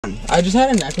I just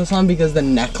had a necklace on because the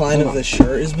neckline of the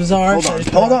shirt is bizarre.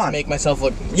 Hold on. To make myself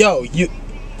look. Yo, you.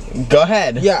 Go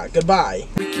ahead. Yeah, goodbye.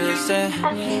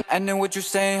 And then what you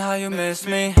saying, how you miss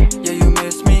me? Yeah, you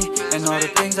miss me. And all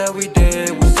the things that we did.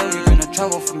 We said we gonna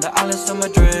travel from the islands to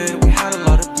Madrid. We had a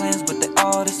lot of plans, but they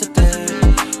all disappeared.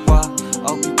 Why?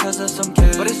 Oh, because of some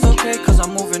kids. But it's okay, cause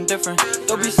I'm moving different.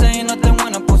 Don't be saying nothing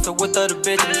when I'm posted with other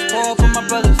bitches. Pour for my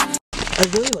brothers. I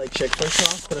really like Chick-fil-A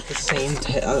sauce, but at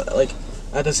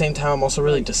the same time, I'm also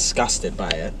really disgusted by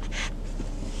it.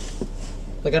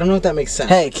 Like, I don't know if that makes sense.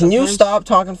 Hey, can you stop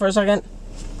talking for a second?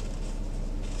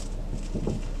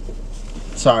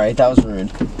 Sorry, that was rude.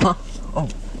 Huh. Oh.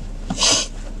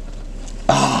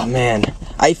 Oh, man.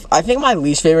 I think my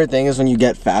least favorite thing is when you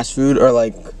get fast food or,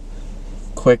 like,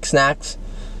 quick snacks.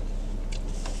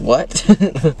 What?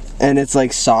 And it's,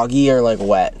 like, soggy or, like,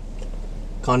 wet.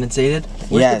 Condensated?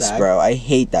 Yes, bro. I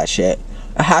hate that shit.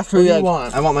 I have to What do like, you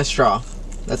want? I want my straw.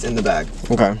 That's in the bag.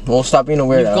 Okay, well, stop being a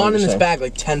weirdo. You've gone in this bag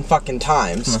like 10 fucking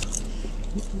times.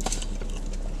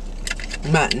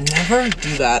 Matt, never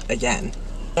do that again.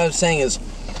 What I was saying is,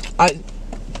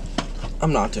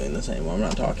 I'm not doing this anymore. I'm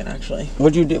not talking, actually.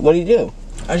 What'd you do? What do you do?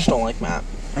 I just don't like Matt.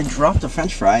 I dropped a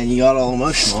french fry and you got all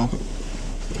emotional.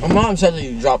 My mom said that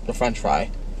you dropped the french fry.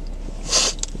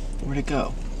 Where'd it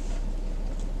go?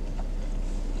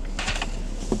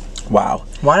 Wow.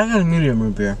 Why did I get a medium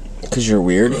root beer? Because you're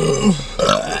weird.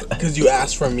 Because you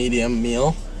asked for a medium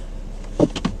meal.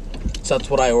 So that's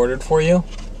what I ordered for you.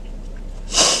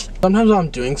 Sometimes when I'm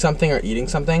doing something or eating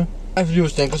something, I have to do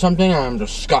is think of something and I'm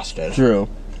disgusted. True.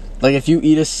 Like if you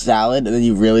eat a salad and then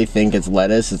you really think it's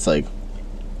lettuce, it's like...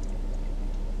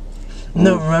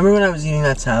 No, remember when I was eating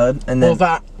that salad and then... Well,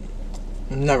 that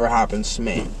never happens to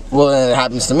me. Well, then it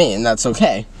happens to me and that's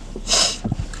okay.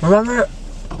 Remember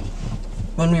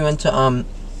when we went to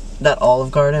that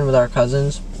Olive Garden with our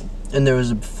cousins and there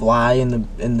was a fly in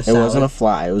the salad? It wasn't a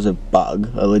fly, it was a bug,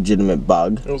 a legitimate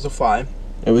bug. It was a fly.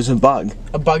 It was a bug.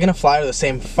 A bug and a fly are the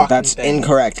same fucking That's thing.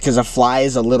 incorrect, because a fly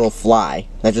is a little fly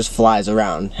that just flies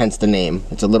around, hence the name.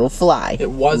 It's a little fly.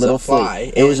 It was a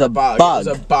fly. It was a bug. It was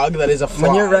a bug that is a fly.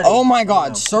 When you're ready. Oh my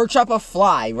god, search up a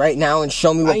fly right now and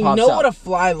show me what I pops know up. what a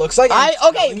fly looks like.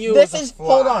 Okay, this is,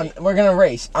 hold on, we're gonna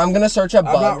race. I'm gonna search up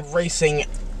bug. I'm not racing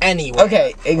anywhere.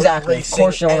 Okay, exactly. Of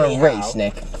course you wanna race,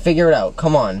 Nick. Figure it out,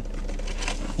 come on.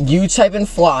 You type in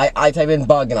fly, I type in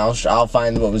bug, and I'll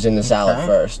find what was in the salad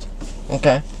first.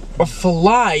 Okay. A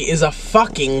fly is a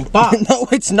fucking bug. No,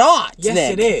 it's not, Yes,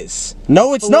 Nick. it is.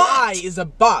 No, it's not. Fly is a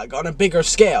bug on a bigger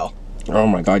scale. Oh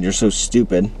my god, you're so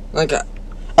stupid. Like a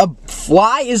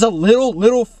fly is a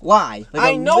little fly. Like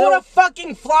I know what a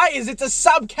fucking fly is. It's a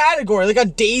subcategory. Like a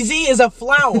daisy is a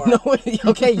flower. No,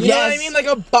 okay, You know what I mean? Like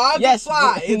a bug, Yes,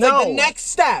 fly. It's like the next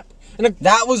step. And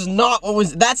that was not what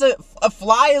was. That's a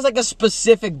fly is like a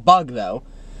specific bug though.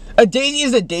 A daisy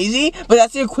is a daisy, but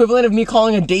that's the equivalent of me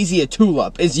calling a daisy a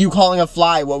tulip. Is you calling a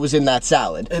fly what was in that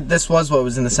salad? This was what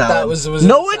was in the salad. that was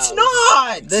No, it's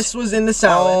not. This was in the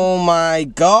salad. Oh my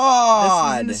This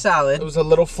god. was in the salad. it was a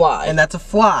little fly. And that's a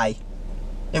fly.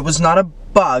 It was not a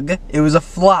bug. It was a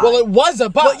fly. well, it was a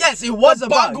bug. Well, yes, it was the a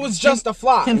bug. was just a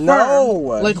fly. Confirmed. No.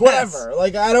 Like Yes. whatever.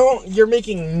 Like I don't. You're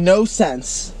making no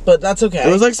sense. But that's okay.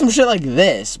 It was like some shit like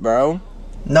this, bro.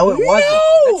 No, it wasn't.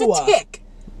 No! That's a tick.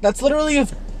 That's literally a.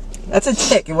 That's a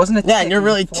tick. It wasn't a tick. Yeah, and you're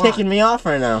really Fly. ticking me off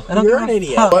right now. I don't You're give an a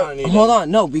idiot. fuck. But Hold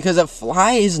on, no, because a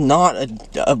fly is not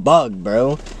a bug,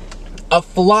 bro. A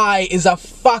fly is a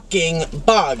fucking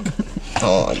bug.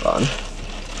 Oh my god.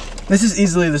 This is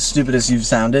easily the stupidest you've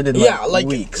sounded in like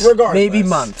weeks. regardless. Maybe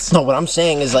months. No, what I'm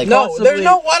saying is like, No, Possibly- there's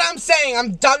no what I'm saying.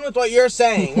 I'm done with what you're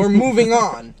saying. We're moving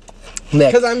on.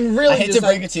 Nick, Because I'm really I hate just to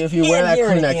break like, it to you, if you wear can't that hear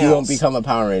crew neck, anything you won't else. become a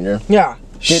Power Ranger. Yeah.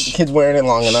 Kid's wearing it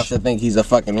long enough to think he's a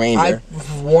fucking ranger.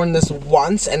 I've worn this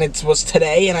once, and it was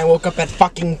today, and I woke up at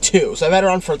fucking 2. So I've had it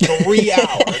on for 3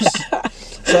 hours.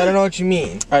 So I don't know what you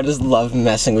mean. I just love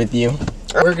messing with you.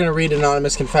 We're gonna read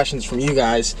anonymous confessions from you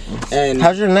guys, and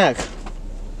How's your neck?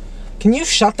 can you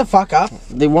shut the fuck up?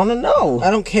 They want to know. I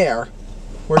don't care.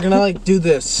 We're gonna like do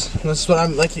this. This is what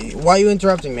I'm like. Why are you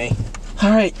interrupting me?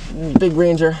 All right, Big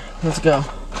Ranger, let's go.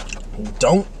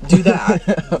 Don't do that.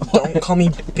 Don't call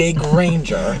me Big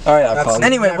Ranger. All right, I'll That's call you.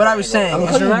 Anyway, never what I was gonna saying go. I'm is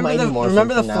calling you remember Mighty the, Morphin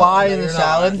remember the from now fly on. in the No, you're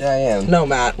salad? Yeah, I am. No,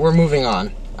 Matt, we're moving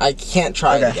on. I can't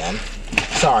try it Okay. again.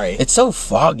 Sorry. It's so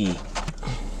foggy.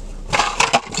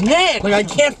 Nick! Like, I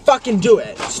can't fucking do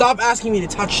it. Stop asking me to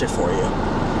touch shit for you.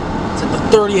 It's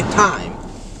like the 30th time.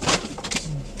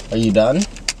 Are you done?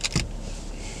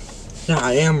 Yeah,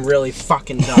 I am really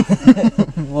fucking done.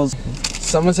 Well,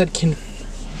 Someone said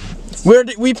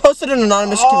We posted an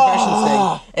anonymous confessions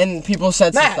thing, and people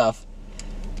said some Matt. stuff.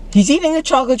 He's eating a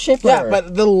chocolate chip. Yeah,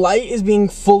 but the light is being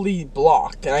fully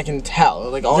blocked, and I can tell.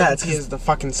 Like, all I can it's see is the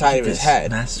fucking side of his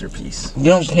head. Masterpiece. you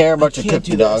don't care about your Can't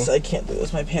cookie do dog. this. I can't do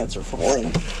this. My pants are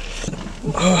falling.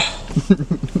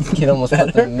 Kid almost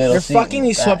put the middle You're seat fucking in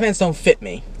these the back. sweatpants don't fit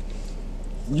me.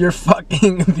 You're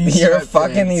fucking these You're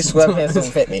fucking these sweatpants don't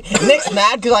fit me. Nick's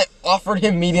mad because I offered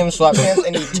him medium sweatpants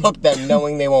and he took them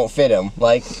knowing they won't fit him.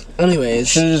 Like, Anyways,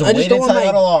 should've just I just waited don't till want I got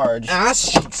a my large.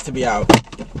 ass cheeks to be out.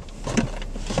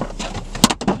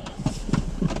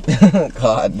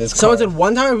 God, this Someone car. said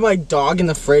one time I put my dog in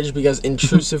the fridge because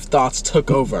intrusive thoughts took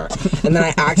over, and then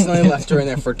I accidentally left her in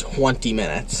there for 20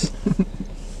 minutes.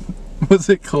 Was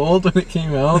it cold when it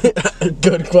came out?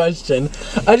 Good question.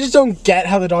 I just don't get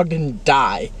how the dog didn't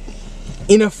die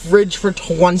in a fridge for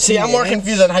 20 See, I'm minutes. more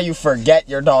confused on how you forget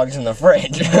your dog's in the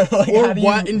fridge. Like, Or how do you,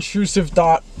 what intrusive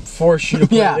thought forced you to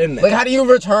put Yeah, it in there like, how do you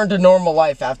return to normal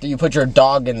life after you put your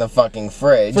dog in the fucking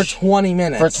fridge for 20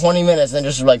 minutes? for 20 minutes and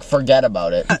just, like, forget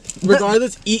about it?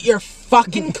 Regardless, eat your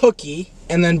fucking cookie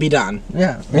and then be done.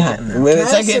 Yeah. Yeah,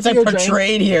 it's like, sip it's like your drink?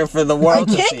 portrayed here for the I world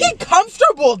to can't see. get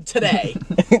comfortable today.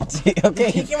 See,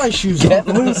 okay, Can't get my shoes Get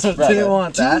on. loose, brother. Didn't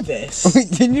want Do that. this.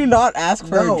 Did you not ask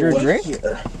for No, a wait drink?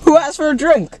 here. Who asked for a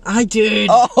drink? I did.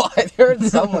 Oh, I heard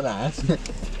someone ask.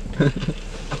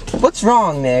 What's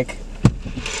wrong, Nick?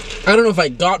 I don't know if I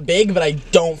got big, but I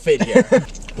don't fit here.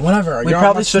 Whatever. We you're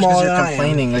probably much switched because smaller you're than I am.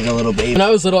 complaining like a little baby. When I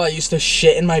was little, I used to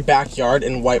shit in my backyard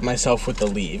and wipe myself with the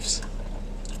leaves.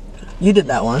 You did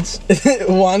that once.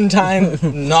 One time,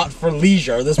 not for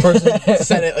leisure. This person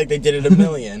said it like they did it a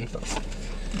million.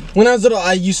 When I was little,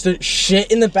 I used to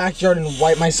shit in the backyard and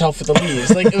wipe myself with the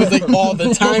leaves. Like, it was like all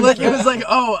the time. Like, it was like,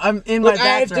 oh, I'm in my Like, I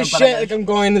have bathroom. to but shit like I'm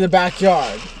going to the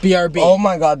backyard. BRB. Oh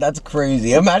my god, that's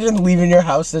crazy. Imagine leaving your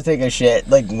house to take a shit,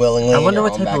 like, willingly I in wonder your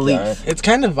what own type of backyard. leaf. It's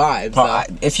kind of vibes, though.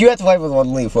 If you had to wipe with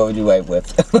one leaf, what would you wipe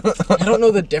with? I don't know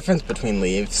the difference between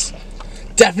leaves.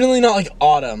 Definitely not like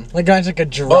autumn. Like, it's like a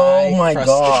dry, Oh my crusted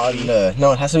god. leaf.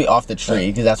 No, it has to be off the tree,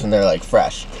 because that's when they're, like,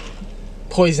 fresh.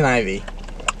 Poison ivy.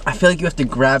 I feel like you have to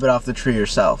grab it off the tree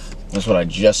yourself. That's what I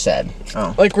just said.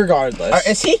 Like, regardless.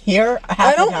 Is he here half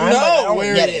I the don't time? Like, know I don't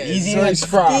where get he it. is, He's where eating he's a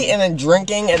from. cookie and then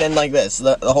drinking and then like this,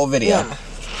 the whole video. Yeah.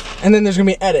 And then there's gonna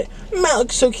be an edit.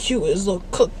 Malik's so cute with his little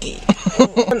cookie.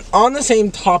 And on the same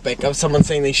topic of someone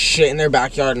saying they shit in their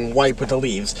backyard and wipe with the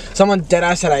leaves, someone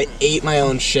deadass said I ate my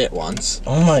own shit once.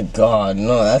 Oh my god,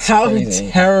 no, that's How crazy.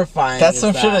 terrifying That's is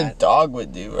some shit a that? dog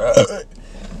would do, bro.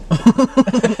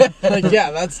 Like,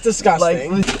 yeah, that's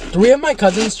disgusting. 3 of my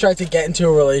cousins tried to get into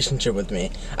a relationship with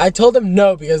me. I told them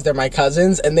no because they're my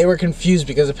cousins, and they were confused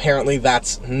because apparently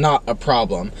that's not a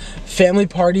problem. Family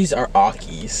parties are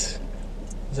awkies.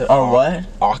 Is it Or what?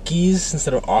 Awkies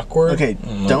instead of awkward? Okay,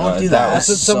 Oh my don't God, do that that. That's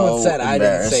what someone said, I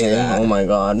didn't say embarrassing. that. Oh my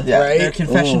god. Yeah, right? their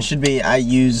confession Ooh. should be I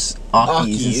use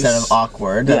Akis instead of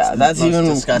awkward. Yeah, that's the most even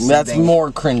disgusting that's thing.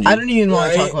 more cringy. I don't even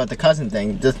want to Right? talk about the cousin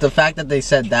thing. The fact that they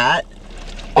said that.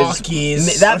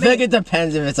 Awkies. That I feel like it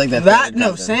depends if it's like that. That third no,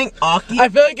 cousin. saying Aki. I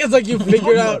feel like it's like you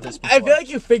figured about out. this I before. feel like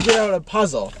you figured out a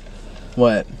puzzle.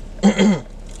 What?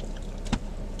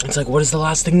 It's like, what is the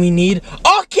last thing we need?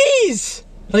 Oh, keys!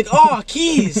 Like, oh,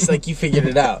 keys! Like, you figured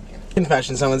it out.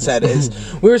 Confession someone said is,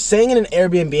 we were staying in an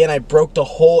Airbnb and I broke the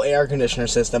whole air conditioner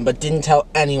system but didn't tell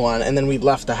anyone, and then we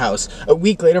left the house. A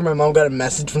week later my mom got a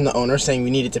message from the owner saying we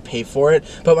needed to pay for it,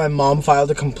 but my mom filed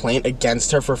a complaint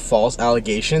against her for false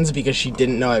allegations because she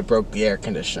didn't know I broke the air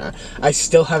conditioner. I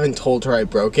still haven't told her I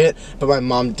broke it, but my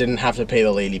mom didn't have to pay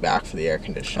the lady back for the air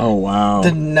conditioner. Oh wow.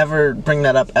 To never bring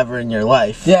that up ever in your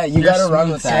life. Yeah, you You're gotta run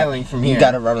smooth with that. sailing from here. You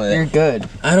gotta run with it. You're good.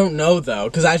 I don't know though,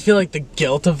 because I feel like the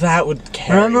guilt of that would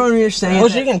carry. Remember when we were staying? Well,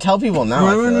 at she that- can tell people now.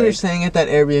 I Remember when feel we were like. staying at that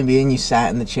Airbnb and you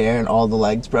sat in the chair and all the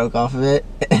legs broke off of it?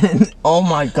 And Oh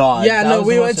my god. Yeah, that no, was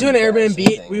we the went most to an embarrassing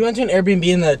Airbnb. thing. We went to an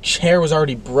Airbnb and the chair was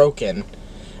already broken.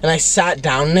 And I sat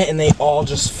down in it and they all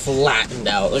just flattened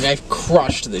out. Like I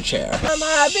crushed the chair.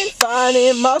 I've been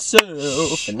finding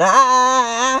myself, and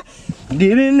I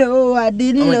didn't know, I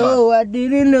didn't my know, I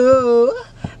didn't know.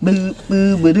 Boo,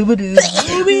 boo, boo, boo, boo,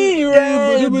 boo. Be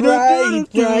red, bright,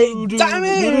 bright,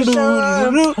 diamond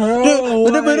shine, pearl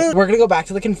white. We're gonna go back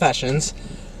to the confessions.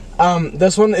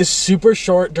 This one is super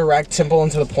short, direct, simple,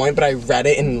 and to the point, but I read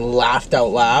it and laughed out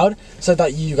loud. So I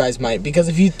thought you guys might, because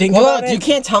if you think Well, about you it.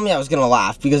 can't tell me I was gonna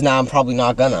laugh because now I'm probably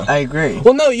not gonna. I agree.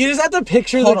 Well, no, you just have to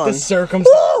picture Hold like on. the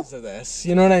circumstances of this.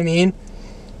 You know what I mean?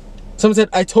 Someone said,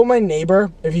 I told my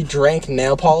neighbor if he drank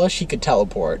nail polish, he could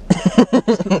teleport.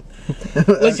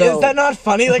 Like, is that not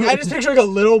funny? Like, I just picture like a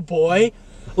little boy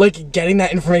like getting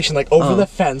that information like over the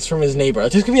fence from his neighbor.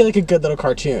 This could be like a good little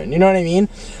cartoon. You know what I mean?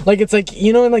 Like it's like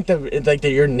in like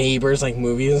your neighbors like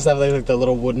movies and stuff like the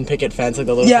little wooden picket fence like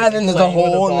the little Yeah, then there's a playing with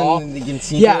hole ball. and then you can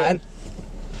see. Yeah, through it. and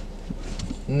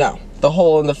no, The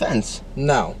hole in the fence.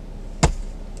 no,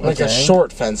 like a Okay.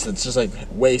 short fence that's just like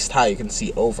waist high. You can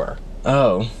see over.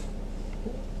 Oh.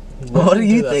 What are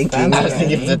you The thinking? fence I of was your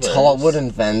thinking of the neighbors. tall wooden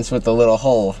fence with the little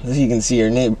hole so you can see your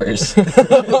neighbors.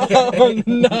 Oh,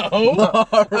 no,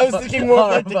 I was thinking more of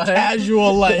like the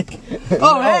casual like.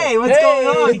 Oh, hey, what's Hey. going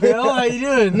on, Bill? How you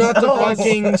doing? Not the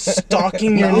fucking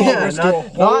stalking your neighbors to a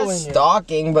hole Not in your...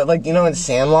 stalking, but like, you know in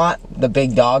Sandlot, the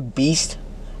big dog, Beast?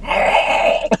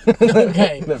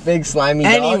 Okay. The big slimy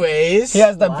dog? Anyways. He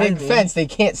has the big Slimy. fence, they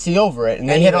can't see over it, and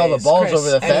they hit all the Anyways, balls Chris,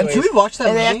 over the fence. anyways. Can we watch that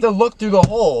And they movie? have to look through the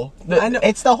hole. I know-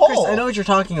 It's the hole. Chris, I know what you're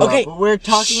talking about. Okay. But we're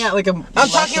talking at like a. I'm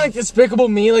talking like Despicable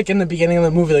Me, like in the beginning of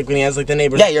the movie, like when he has like the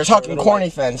neighbors. Yeah, you're talking little corny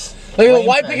white- fence. Like the Lame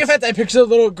white picket fence, I picture the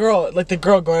little girl, like the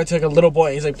girl going to like a little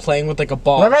boy. He's like playing with like a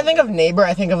ball. Whenever I think of neighbor,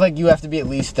 I think of like you have to be at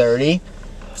least 30.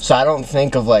 So I don't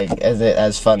think of like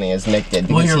as funny as Nick did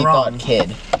because you're he wrong. thought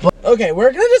kid. Okay,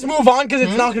 we're gonna just move on because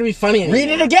it's not gonna be funny anymore. Read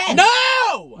it again.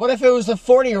 No! What if it was a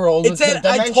 40-year-old? It said,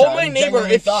 I told my neighbor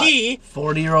if he.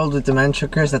 40-year-old with dementia,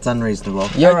 Chris, that's unreasonable.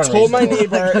 You're I told my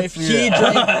unreasonable. neighbor if he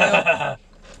drank nail.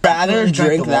 rather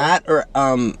drink Undrinkable. that or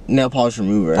nail polish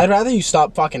remover. I'd rather you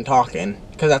stop fucking talking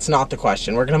because that's not the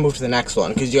question. We're gonna move to the next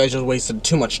one because you guys just wasted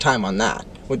too much time on that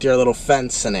with your little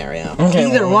fence scenario. Okay,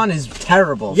 Either well, one is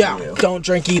terrible Yeah, for you. don't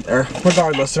drink either.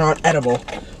 Regardless, they're not edible.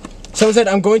 Someone said,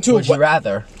 I'm going to. Would you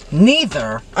rather?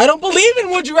 Neither. I don't believe in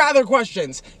would you rather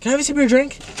questions. Can I have a sip of your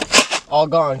drink? All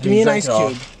gone. Give me an ice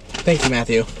cube. Thank you,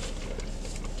 Matthew.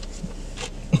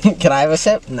 Can I have a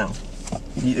sip? No.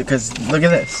 Because look at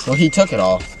this. Well, he took it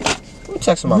all. Let me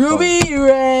check some more. Ruby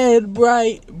red,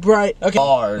 bright, bright. Okay,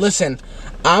 Bars. listen.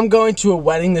 I'm going to a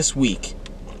wedding this week.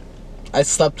 I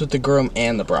slept with the groom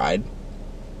and the bride.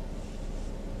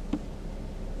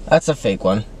 That's a fake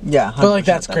one. Yeah, But, like, 100%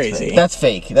 that's crazy. That's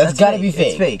fake. That's gotta be fake.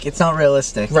 It's fake. It's not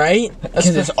realistic. Right?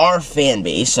 Because it's our fan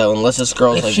base, so unless this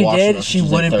girl's If like she watching did, us, she she's,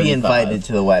 like, wouldn't be 35. invited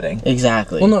to the wedding.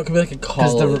 Exactly. Well, no, it could be like a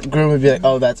Because college. the groom would be like,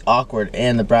 oh, that's awkward.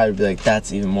 And the bride would be like,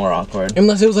 that's even more awkward.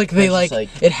 Unless it was like they It's like,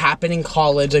 just like- it happened in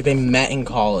college, like they met in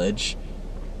college.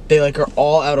 They like are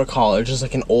all out of college, just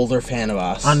like an older fan of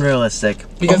us. Unrealistic.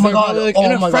 Because Oh my they're God, probably, like oh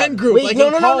in a my friend God. group, Wait, like no,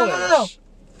 in no, no, no, college. no, no.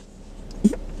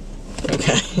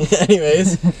 Okay.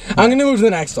 Anyways, I'm gonna move to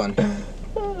the next one.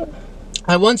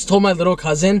 I once told my little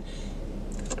cousin.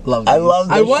 Love I these.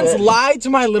 love I this once shit. lied to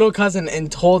my little cousin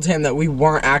and told him that we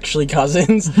weren't actually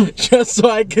cousins, just so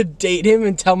I could date him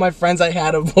and tell my friends I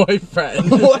had a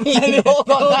boyfriend. Wait, hold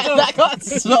on. That got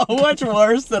so much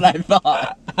worse than I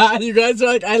thought. You guys are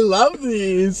like, I love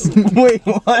these. Wait,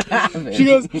 what happened? She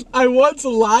goes, I once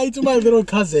lied to my little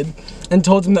cousin and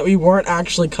told him that we weren't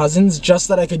actually cousins just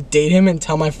that I could date him and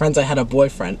tell my friends I had a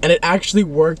boyfriend. And it actually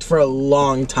worked for a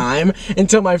long time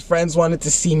until my friends wanted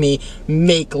to see me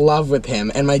make love with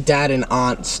him and my dad and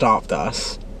aunt stopped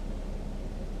us.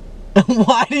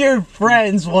 Why do your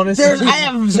friends want to see I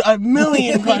have a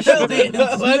million questions.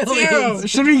 Let's hear 'em.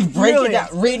 Should we break Millions. it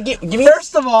down? Read, give me.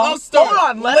 First of all, I'll start.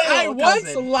 hold on, let I her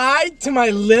once lied to my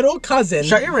little cousin.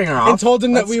 Shut your ringer off. And told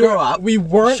him that Let's grow up. we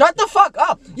weren't. Shut the fuck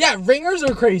up. Yeah, ringers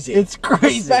are crazy. It's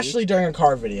crazy. Especially during a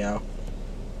car video.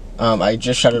 I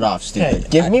just shut it off, stupid. Okay,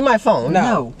 Give me my phone.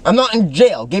 No. I'm not in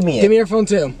jail. Give me it. Give me your phone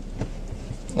too.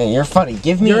 Hey, you're funny.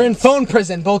 Give me You're it. in phone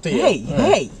prison, both of you.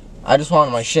 Hey, I just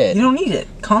wanted my shit. you don't need it.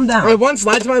 Calm I down. once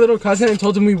lied to my little cousin and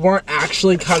told him we weren't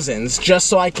actually cousins, just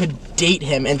so I could date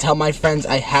him and tell my friends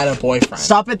I had a boyfriend.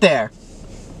 Stop it there.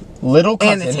 Little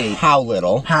cousin. Annotate. How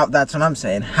little? How? That's what I'm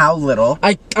saying. How little?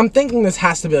 I'm thinking this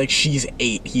has to be like she's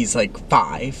 8, he's like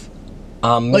 5.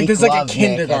 Like Like, there's like a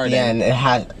kindergarten. At the end.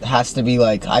 It has to be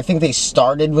like, I think they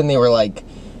started when they were like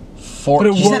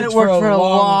 14. But it She said it worked for a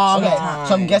long Okay, time.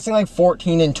 so I'm guessing like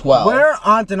 14 and 12. Where are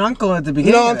aunt and uncle at the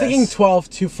beginning? No, I'm of thinking this? 12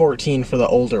 to 14 for the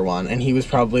older one, and he was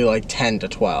probably like 10 to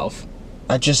 12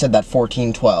 I just said that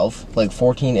 14, 12. Like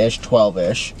 14-ish,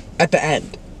 12-ish. at the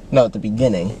end. No, at the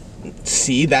beginning.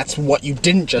 See, that's what you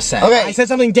didn't just say. Okay. I said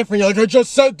something different. You're like, I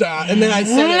just said that, and then I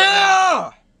said No!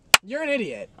 it. You're an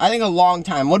idiot. I think a long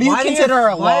time. What do you Why do you- consider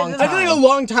a why long is time? I feel like a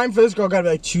long time for this girl gotta be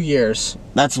like 2 years.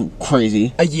 That's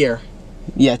crazy. A year.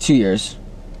 Yeah, 2 years.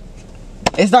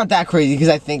 It's not that crazy because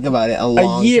I think about it a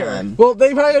long A year. time. Well,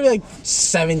 they probably gotta be like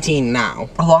 17 now.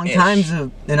 A long Ish. time's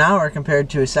an hour compared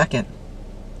to a second.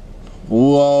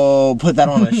 Whoa, put that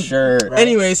on a shirt.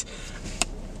 Anyways,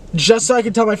 just so I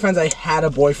could tell my friends I had a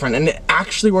boyfriend, and it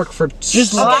actually worked for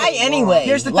Just so lie long. anyway.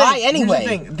 Here's the Lie thing. anyway.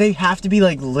 Here's the thing. They have to be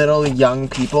like little young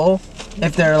people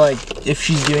if they're like, if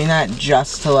she's doing that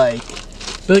just to like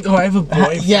Be like, oh, I have a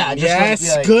boyfriend. Yeah, just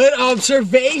yes, like- good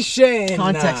observation.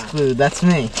 context clue. That's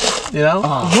me. You know?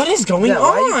 What is going Yeah,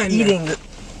 why are on? you eating?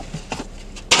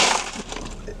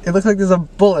 It looks like there's a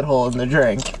bullet hole in the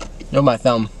drink. No, my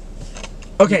thumb.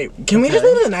 Okay, can we just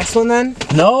move to the next one then?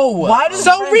 No. Why does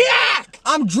So react.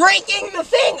 I'm drinking the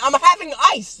thing. I'm having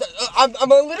ice. I'm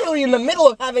literally in the middle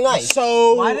of having ice.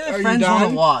 So Why do are the you friends want done?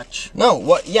 to watch? No,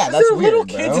 what? Yeah, that's They're weird, little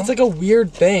bro. kids. It's like a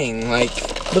weird thing. Like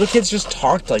little kids just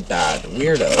talked like that.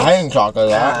 Weirdo. I didn't talk like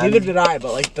that. Neither did I,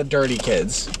 but like the dirty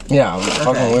kids. Yeah, fucking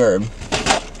Okay. weird.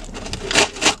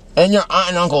 And your aunt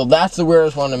and uncle, that's the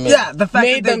weirdest one to me. Yeah, the fact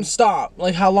Made that them stop.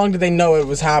 Like how long did they know it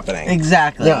was happening?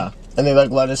 exactly. Yeah. And they like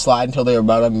let it slide until they were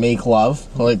about to make love.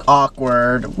 Like,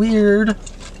 Awkward. Weird.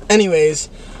 Anyways,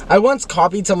 I once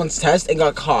copied someone's test and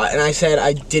got caught, and I said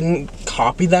I didn't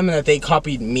copy them and that they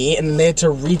copied me, and then they had to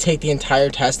retake the entire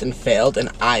test and failed, and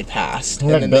I passed.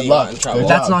 Yeah, And then good they luck. got in trouble. Good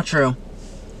That's job. not true.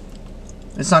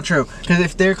 It's not true. Because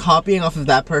if they're copying off of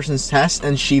that person's test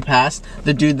and she passed,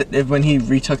 the dude that if, when he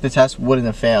retook the test wouldn't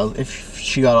have failed if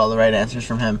she got all the right answers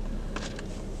from him.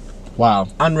 wow.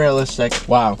 Unrealistic.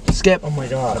 Wow. Skip. Oh my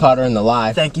god. Caught her in the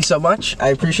lie. Thank you so much. I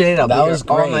appreciate it. I'll That be was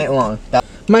here all great. night long.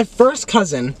 My first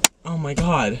cousin. Oh my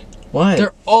god. What?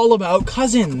 They're all about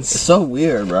cousins. so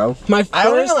weird, bro. My I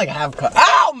don't first. even like have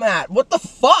Ow, Matt! What the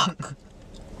fuck?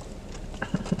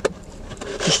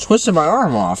 Just twisted my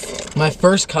arm off. My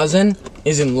first cousin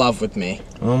is in love with me.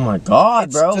 Oh my god,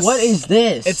 It's bro. dis- What is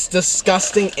this? It's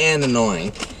disgusting and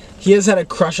annoying. He has had a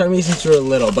crush on me since we were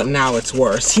little, but now it's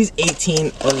worse. He's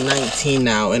 18 or 19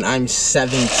 now, and I'm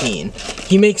 17.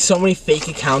 He makes so many fake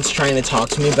accounts trying to talk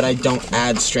to me, but I don't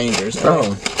add strangers.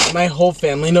 Oh. My whole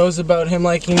family knows about him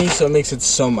liking me, so it makes it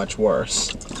so much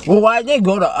worse. Well, why'd they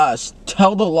go to us?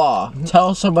 Tell the law.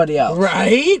 Tell somebody else.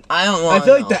 Right? I don't I want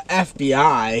feel like the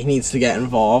FBI needs to get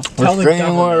involved. Tell the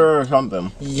restraining government. order or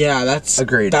something. Yeah, that's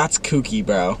Agreed. That's kooky,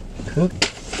 bro.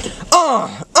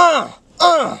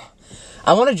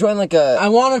 I want to join like a. I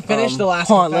want to finish the last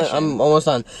Hold on, confession. I'm almost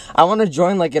done. I want to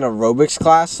join like an aerobics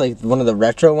class, like one of the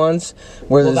retro ones,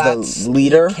 where Well, there's the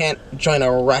leader. You can't join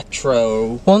a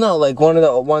retro. Well, no, like one of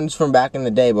the ones from back in the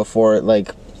day before it, like,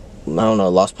 I don't know,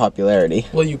 lost popularity.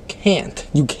 Well, you can't.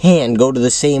 You can go to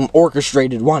the same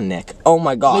orchestrated one, Nick. Oh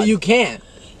my god. No, you can't.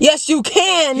 Yes, you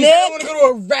can, You don't want Nick. to go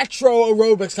to a retro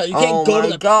aerobics class. You can't Oh go my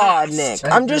to the god, past. Nick.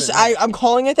 I I'm agree just, with that. I'm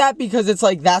calling it that because it's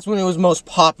like that's when it was most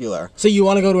popular. So you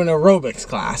want to go to an aerobics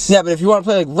class? Yeah, but if you want to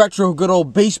play like retro good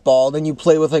old baseball, then you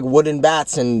play with like wooden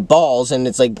bats and balls, and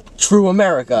it's like true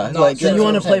America. No, like true. So you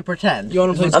want to that's what play I'm pretend? You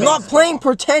want to play? saying. I'm not playing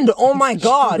pretend. Oh my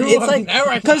god, True it's like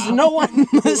America. because no one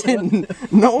listen.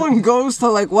 No one goes to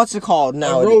like what's it called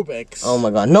now? aerobics. Oh my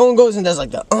god, no one goes and does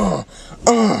like the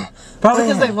Probably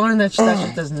because they learned that that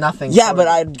shit does nothing. Yeah, for but you.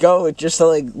 I'd go just to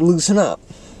like loosen up.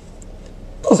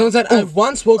 Someone said I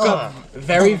once woke up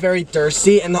very, very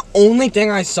thirsty, and the only thing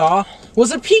I saw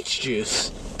was a peach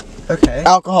juice. Okay.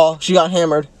 Alcohol. She got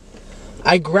hammered.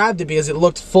 I grabbed it because it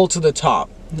looked full to the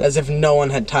top, as if no one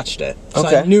had touched it. So I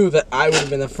Okay. knew that I would have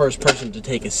been the first person to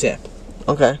take a sip.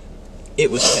 Okay.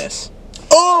 It was piss.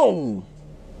 Oh.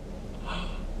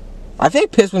 I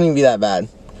think piss wouldn't even be that bad.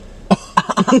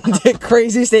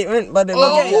 Crazy statement, but it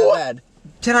wasn't that bad.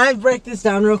 Can I break this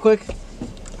down real quick?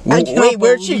 I cannot Wait,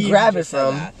 where'd she believe grab you it just said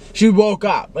from? that. She woke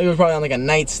up. Like it was probably on like a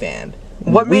nightstand.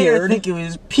 What made her Weird. think it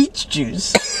was peach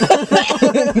juice?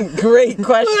 Great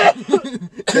question.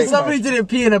 Because somebody didn't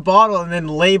pee in a bottle and then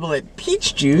label it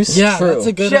peach juice. Yeah, True. that's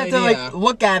a good She had idea. to like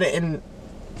look at it and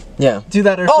Yeah. do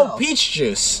that herself. Oh, peach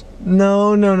juice.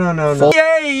 No.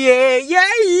 Yeah, yeah, yeah,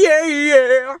 yeah,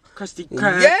 yeah. Krusty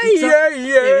Yeah, yeah, yeah,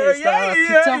 yeah,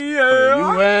 yeah, yeah.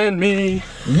 You and me.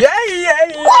 Yeah,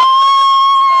 yeah, yeah.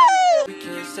 We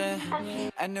kissing,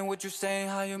 and then what you saying,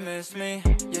 how you miss me?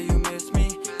 Yeah, you miss me,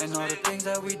 and all the things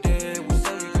that we did. We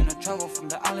said we're gonna travel from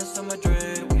the islands to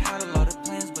Madrid. We had a lot of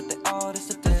plans, but they all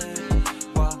disappeared.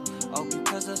 Why? All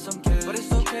because of some kid. But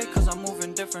it's okay, cause I'm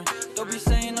moving different. Don't be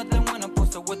saying nothing when I'm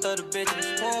posted with other bitches.